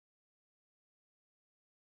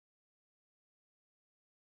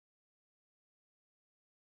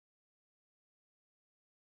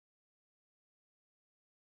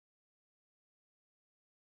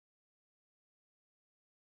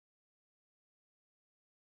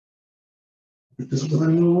If this was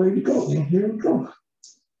another way to go, then here we go.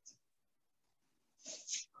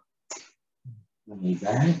 Let me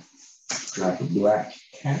back, drop a black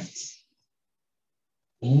cat,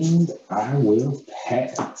 and I will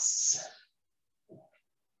pass.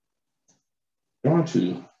 Going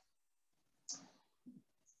to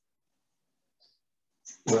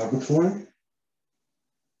laboratory.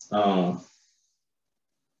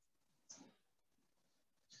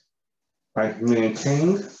 Like man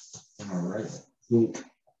Kang. All right. I'm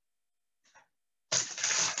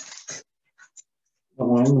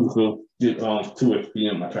going to get 2 XP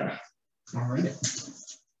in my turn. All right.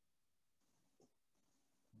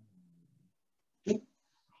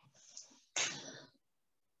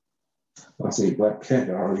 I say black cat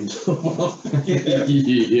already.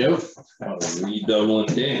 Yep. I'll redoubling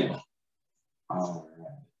down. All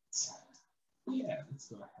right. Yeah, let's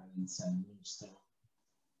go ahead and send new stuff.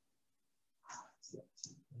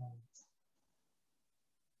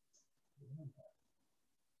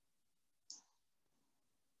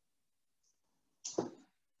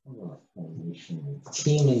 Formation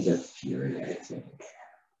team in the Fury, I think.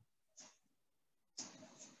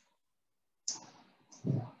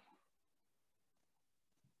 Yeah.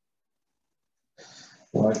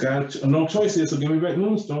 Well, I got no choice here, so give me back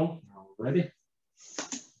Moonstone. Ready?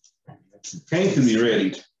 Kang can be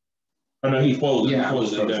ready. Oh no, he folded. Yeah, he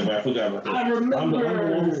folded it. I forgot about that. I remember. I'm the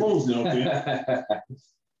one who folds it, okay?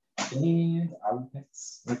 And I will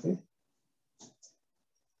pass. Okay.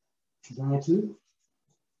 Down 2.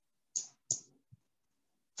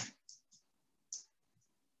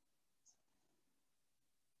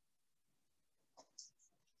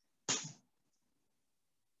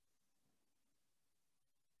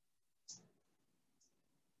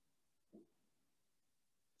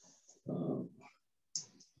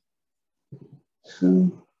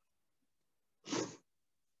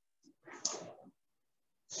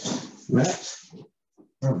 Match.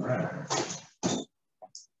 All right.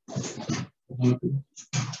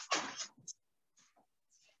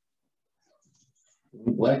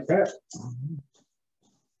 Black cat.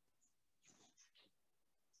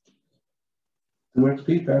 Too much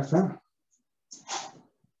XP past time.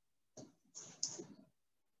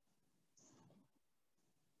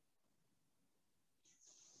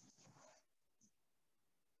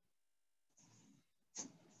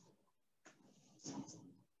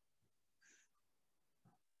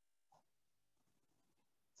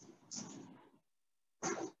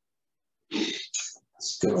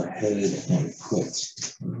 Let's go ahead and put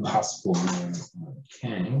possible man on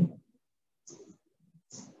Kang.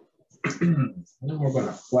 Then we're going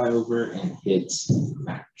to fly over and hit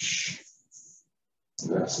match.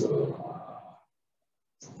 That's a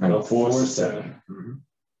 4-7.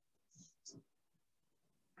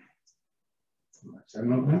 I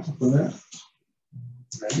don't have to put that.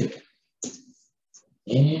 Ready.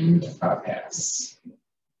 And I pass.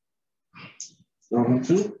 Round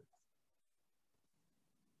 2.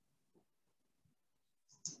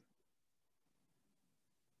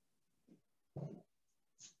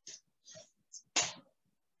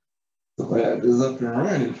 Glad is up and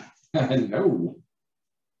running. I know.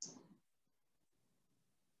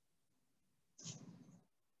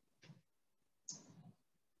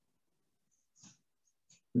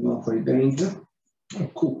 We're gonna play danger.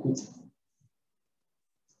 Oh, cool.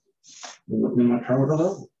 We're looking at my turn with a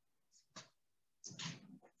level.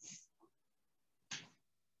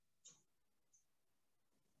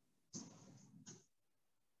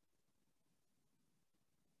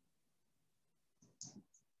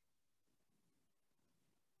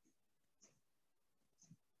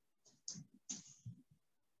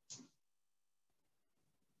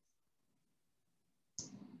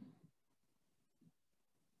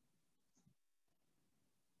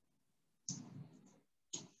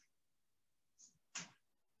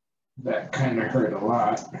 That kind of hurt a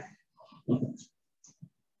lot. And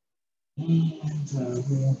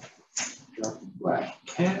we'll drop the black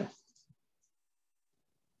cat.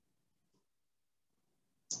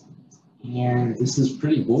 And this is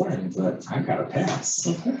pretty boring, but I got to pass.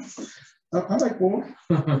 Okay. I like boring.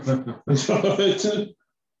 Okay.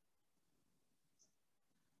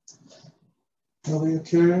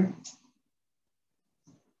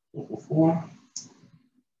 4.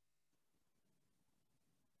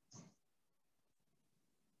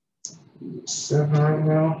 Seven right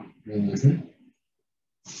now.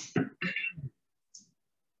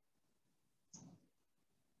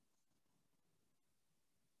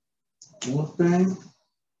 One thing.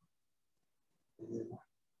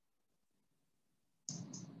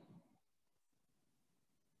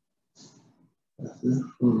 That's it.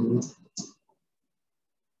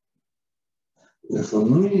 If a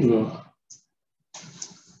me,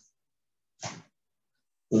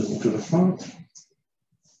 listen to the front.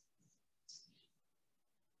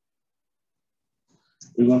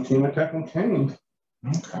 We're going to team attack on Kang.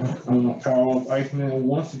 Okay. I'm going to power up Iceman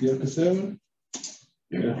once to get up to 7.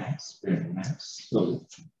 Very nice. Very nice. So,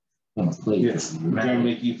 I'm going to play yes, I'm going to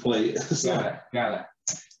make you play it. Gotta.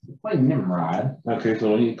 Play Nimrod. Okay,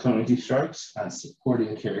 so when he comes, he strikes. A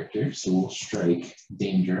supporting character, so we'll strike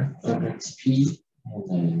Danger for Okay. XP, and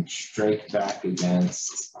then strike back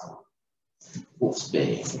against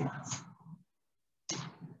Wolfsbane.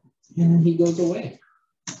 And then he goes away.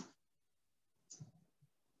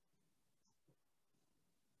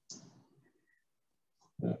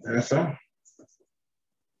 That's all.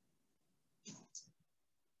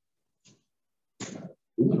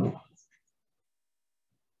 Ooh.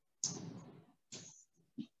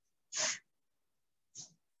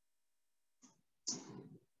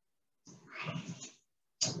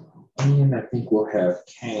 And I think we'll have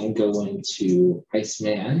Kang go into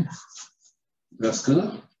Iceman. That's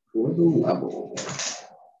good. For the level.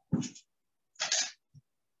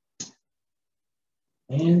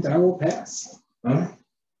 And I will pass. All right.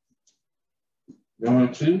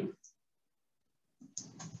 Going 2.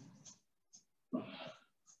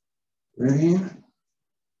 Ready?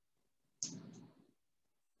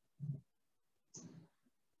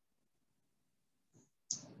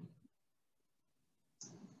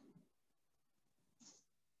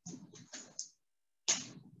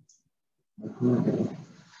 Okay.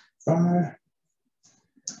 5.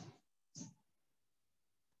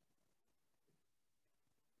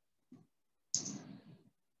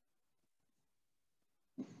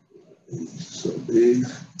 So big.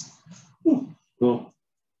 Cool.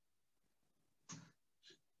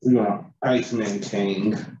 We're going to Iceman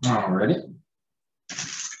Kang. Alrighty.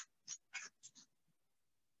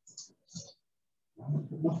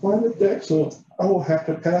 I'll find the deck, so I will have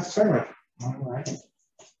to pass turn. Alright.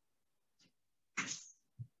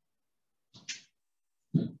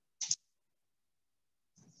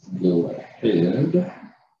 Go ahead.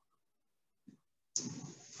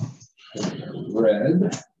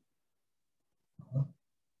 Red.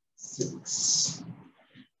 6.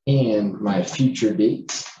 And my future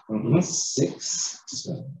date is 6.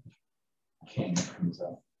 So Kang comes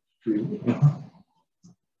out free.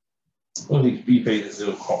 Well, he paid his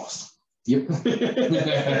little cost. Yep.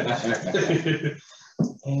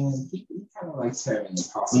 And he kind of likes having a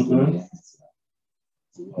possibility.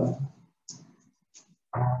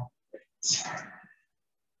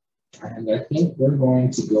 And I think we're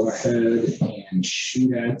going to go ahead and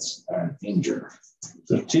shoot at Danger.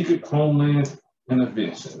 Strategic Homeland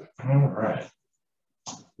Intervention. All right.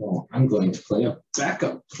 Well, I'm going to play a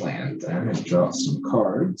backup plan then and draw some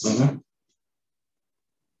cards. And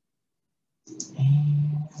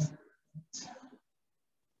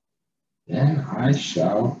then I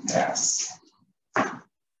shall pass.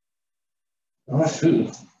 Oh,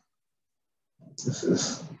 shoot. This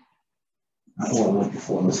is, I don't want to look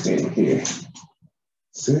before this game here.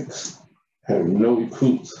 6. Have no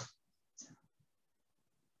recruits.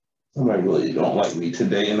 Somebody really don't like me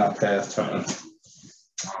today, and I pass turn.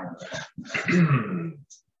 All right.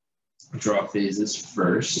 Draw phases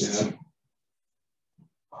first. Yeah.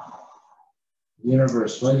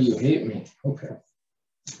 Universe, why do you hate me? Okay.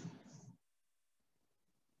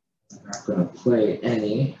 I'm not going to play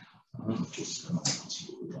any. I'm just going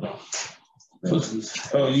to.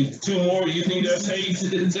 Oh, you 2 more? You think that's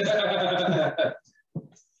hated?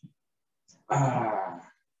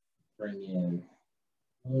 Bring in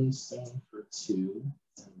Moonstone for 2.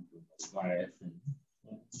 And Leviathan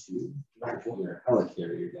 2. Not pull your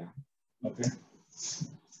helicarrier down. Okay.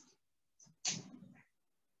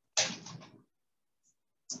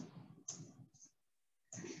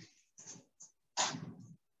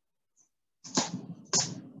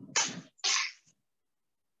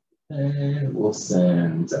 And we'll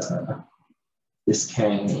send this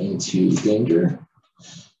Kang into Danger.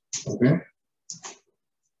 Okay.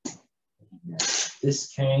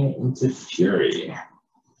 This Kang into Fury.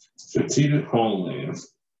 Strategic Homeland.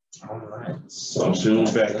 All right. So soon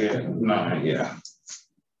back at 9, yeah.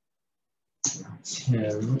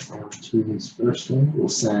 Tim onto his first one. We'll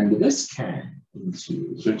send this Kang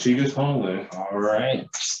into Strategic Homeland. All right.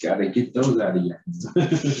 Just got to get those out of here.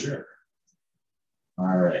 Sure.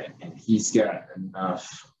 All right. And he's got enough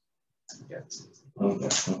to get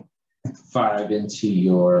 5 into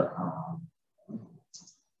your.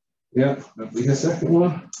 Yep, that'll be the second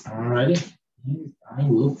one. All righty. I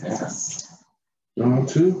will pass. Round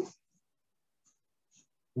 2.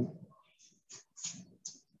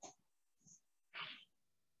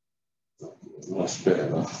 Much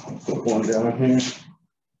better. I'll put one down here.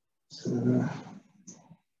 So,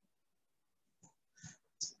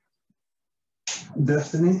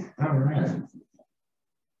 Destiny. All right.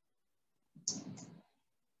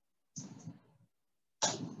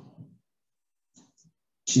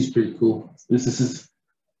 She's pretty cool. This is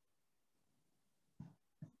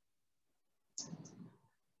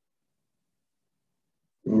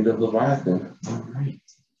Meet of Leviathan. All right.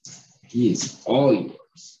 He is all yours.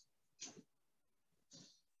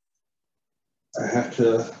 I have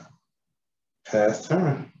to pass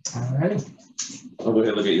turn. All right. I'll go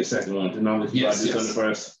ahead and look at your second one. And I'll let you Yes, do the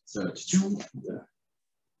first. So, two. Yeah.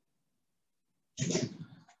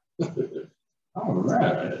 All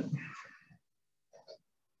right.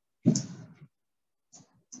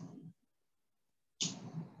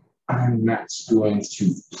 I'm not going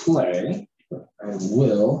to play, but I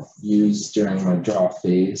will use during my draw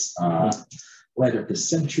phase Light Up the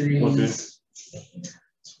Centuries. Okay.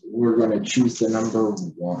 We're going to choose the number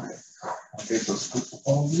 1. Okay, so scoop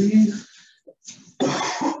all these.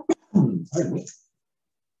 Pardon me.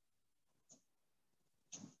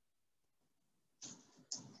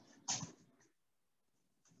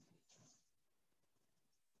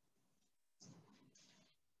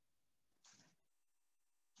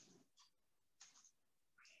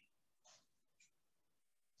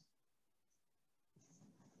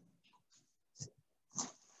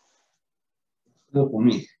 Good for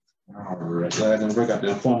me. All right. Glad I didn't break out the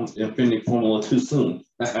Infinity Formula too soon.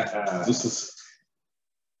 This is.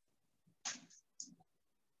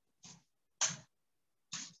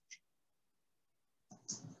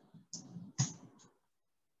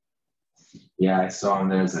 Yeah, I saw him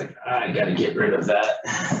there. It's like, I got to get rid of that.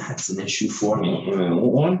 That's an issue for me.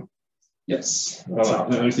 One? Yes. Let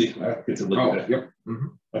me see. I get to look at that. Yep. Mm-hmm.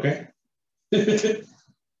 Okay.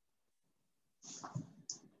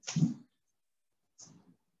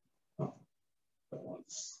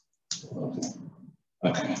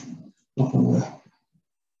 Okay.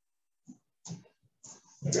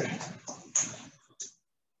 Okay.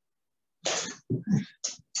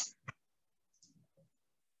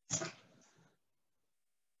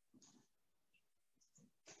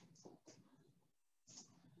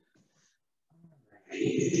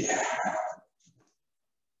 Yeah.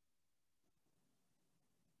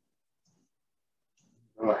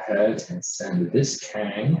 Go ahead and send this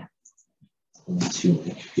Kang into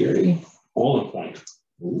Fury. Bowling point.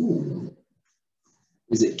 Ooh.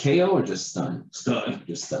 Is it KO or just stun? Stun.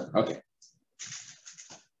 Just stun. Okay.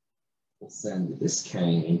 We'll send this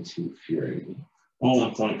Kang into Fury.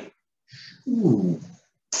 Bowling point. Ooh.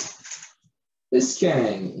 This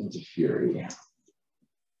Kang into Fury.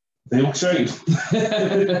 They look straight.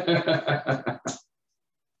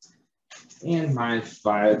 And my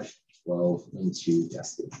 5/12 into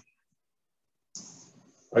Destiny.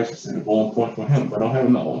 I should send a bowling point for him, but I don't have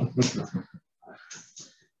another one.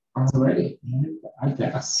 Alrighty, and I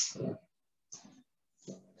pass.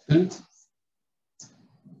 Good.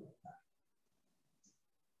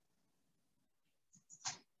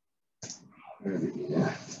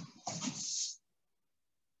 Yeah.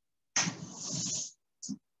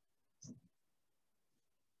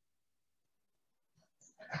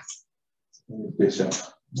 Bishop.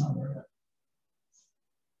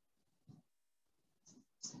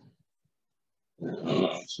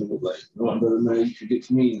 So like, no better man, you can get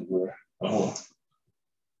to me where it'll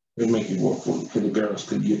make you work for the girls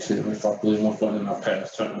could get to if I play more fun than I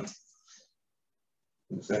pass turn.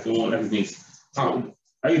 The second one, everything's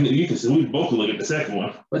you can see we both look at the second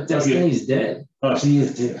one. But Destiny's dead. Oh, she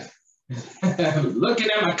is dead. Looking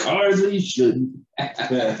at my cards when you shouldn't.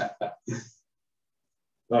 Yeah.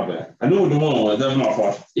 Not bad. I knew what the one was. That's my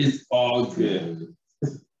fault. It's all good.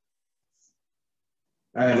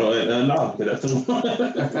 I had no knowledge of that too.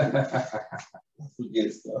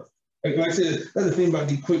 Forget stuff. Like I said, that's the thing about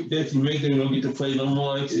these quick decks. You make them, you don't get to play no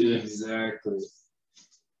more. Exactly.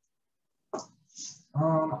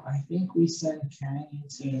 I think we sent Kang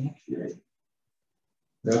into Nick Fury.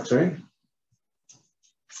 That's right.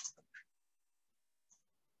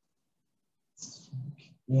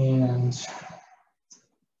 And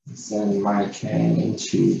send my Kang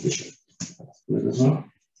into Bishop.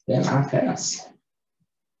 Then I pass.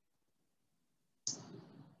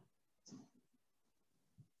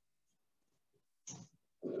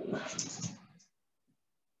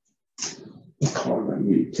 Call that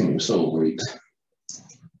mute team so late.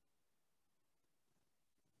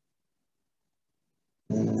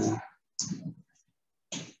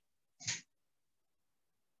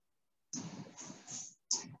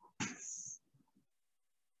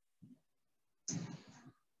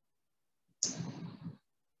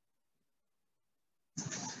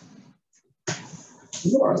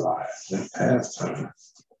 You're alive. In past turn.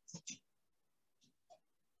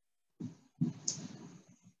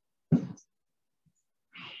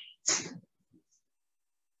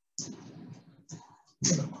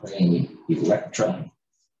 I'm gonna play Electra.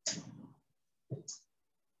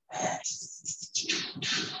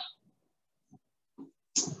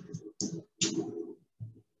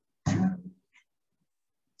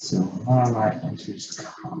 So while I enters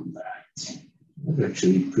combat, that's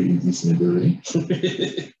actually pretty decent ability.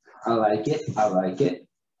 I like it. I like it.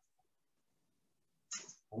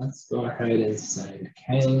 Let's go ahead and send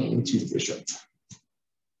Kang into Bishop.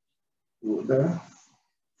 There.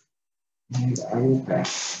 And I will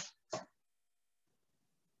pass.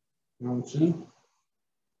 Round 2.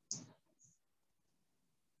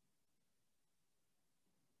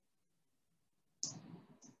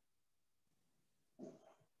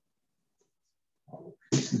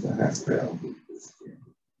 That failed.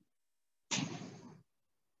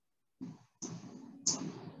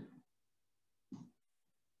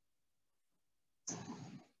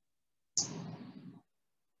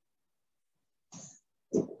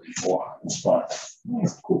 Wow, spot.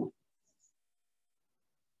 That's cool.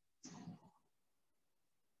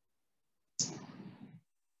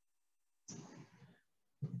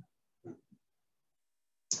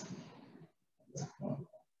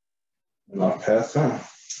 And I'll pass turn.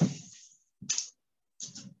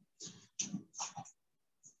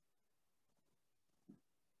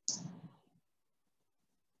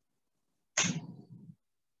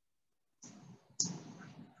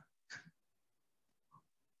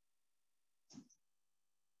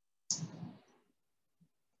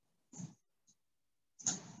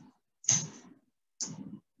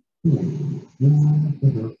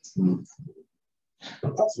 The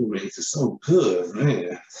puzzle race is so good,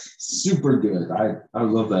 man. Super good. I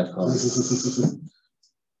love that card.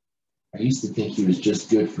 I used to think he was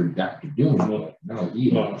just good for Dr. Doom, but no,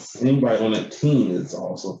 he was. Anybody on that team is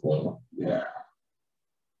also fun. Yeah.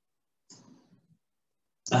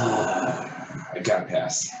 I got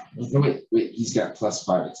pass. No, wait, he's got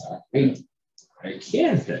 +5 attack. Wait, I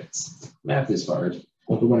can hit. Math is hard.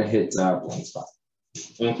 But when it hits blind spot.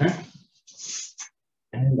 Okay.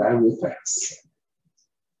 And I will pass.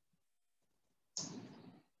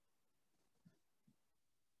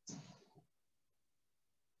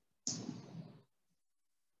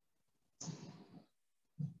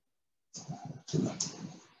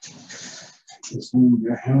 Let's move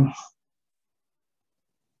your hand.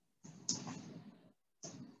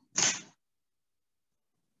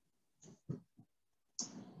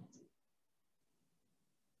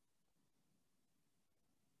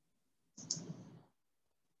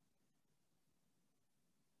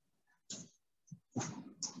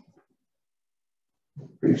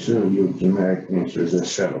 Pretty sure your dramatic answer is that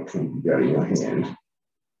Shadow King you got in your hand.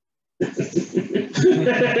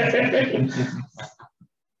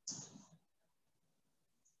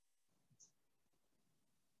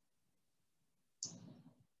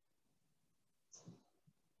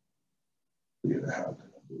 Yeah,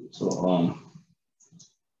 so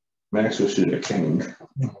Max will shoot at King.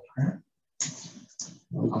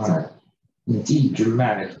 Indeed,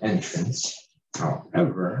 dramatic entrance.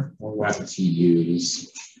 However, we'll want to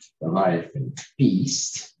use the Leviathan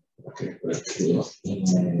Beast. Okay, that kills And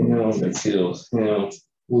that kills him.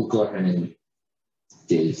 we'll go ahead and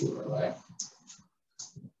daze Lorelei.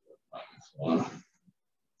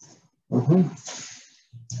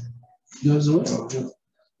 Goes away.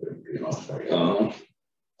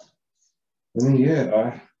 And then yeah,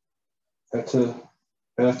 I had to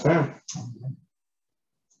pass turn.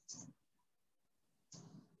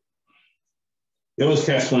 It was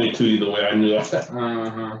catch 22 either way. I knew that.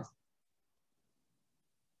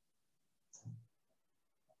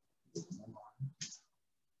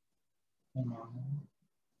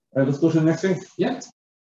 All right, let's go to the next thing. Yeah.